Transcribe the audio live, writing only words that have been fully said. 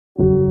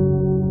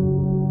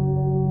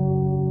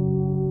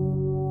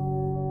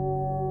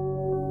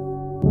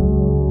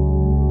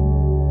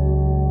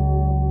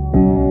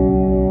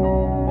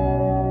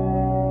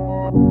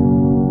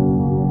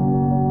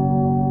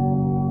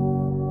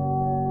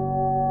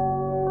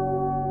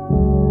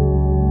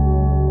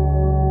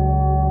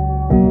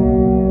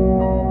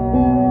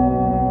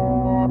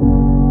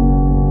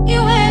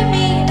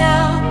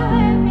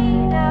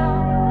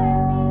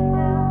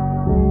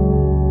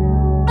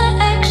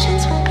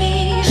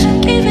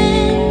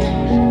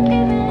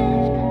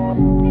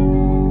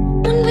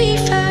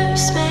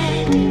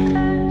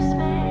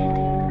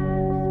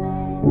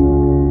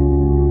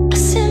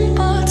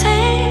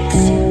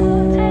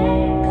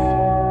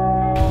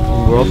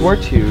War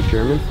II,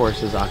 German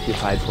forces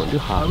occupied Pointe Du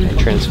Hoc and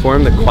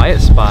transformed the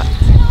quiet spot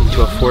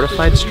into a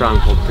fortified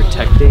stronghold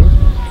protecting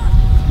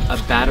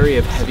a battery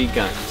of heavy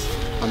guns.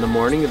 On the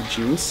morning of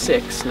June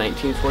 6,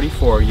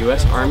 1944,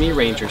 U.S. Army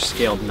Rangers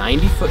scaled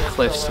 90-foot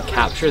cliffs to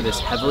capture this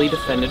heavily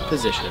defended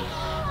position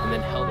and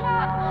then held it.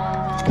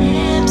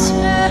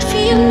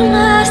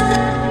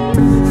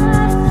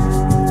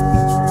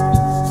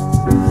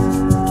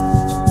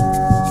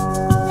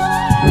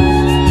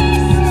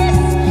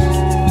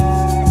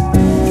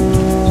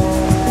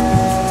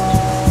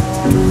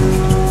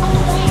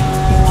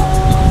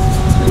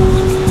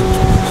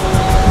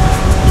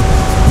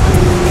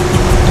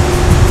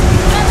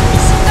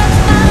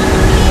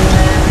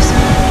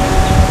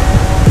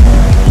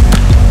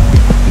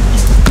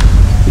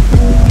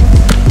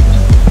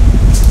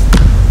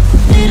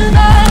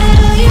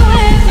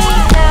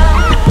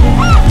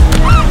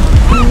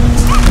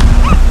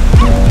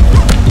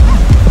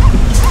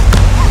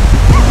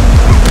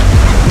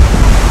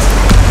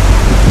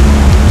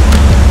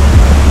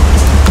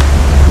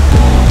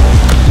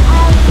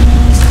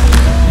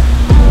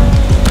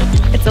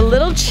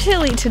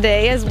 Chilly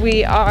today as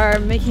we are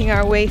making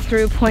our way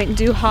through Pointe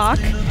Du Hoc.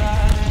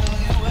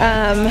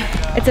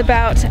 It's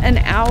about an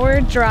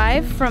hour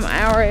drive from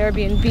our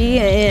Airbnb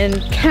in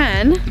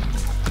Cannes,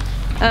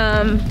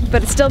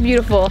 but it's still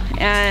beautiful.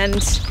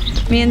 And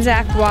me and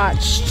Zach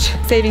watched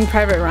Saving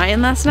Private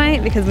Ryan last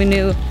night because we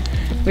knew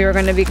we were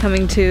going to be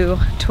coming to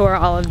tour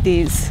all of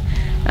these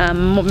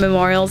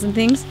memorials and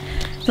things.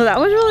 So that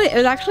was it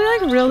was actually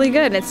like really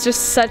good. And it's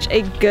just such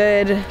a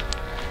good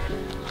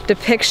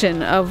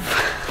depiction of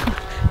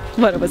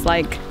what it was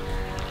like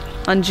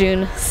on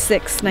June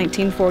 6,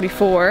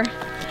 1944.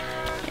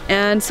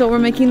 And so we're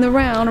making the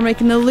round, we're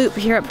making the loop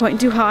here at Pointe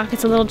Du Hoc.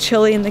 It's a little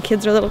chilly and the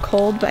kids are a little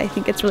cold, but I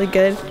think it's really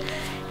good.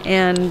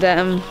 And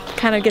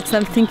kind of gets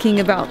them thinking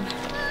about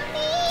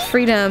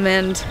freedom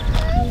and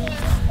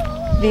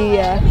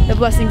the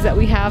blessings that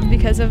we have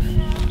because of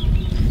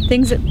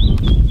things that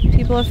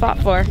people have fought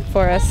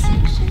for us.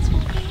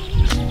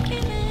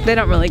 They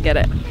don't really get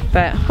it,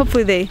 but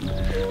hopefully they,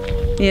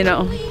 you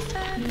know,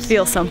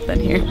 feel something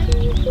here. You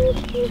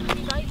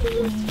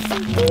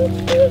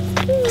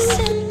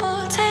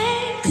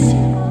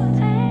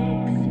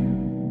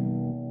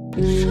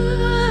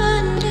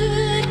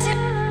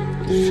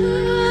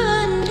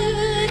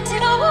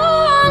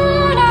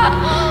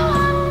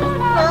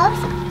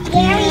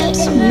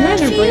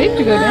guys are brave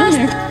to go down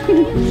there.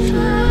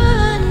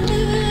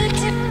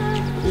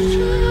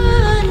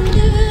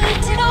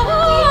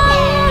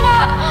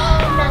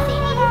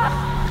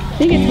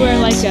 I think it's where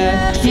like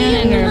a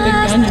cannon or a big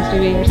gun used to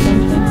be or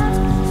something.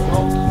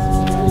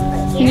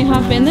 Can you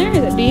hop in there? Is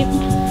it deep?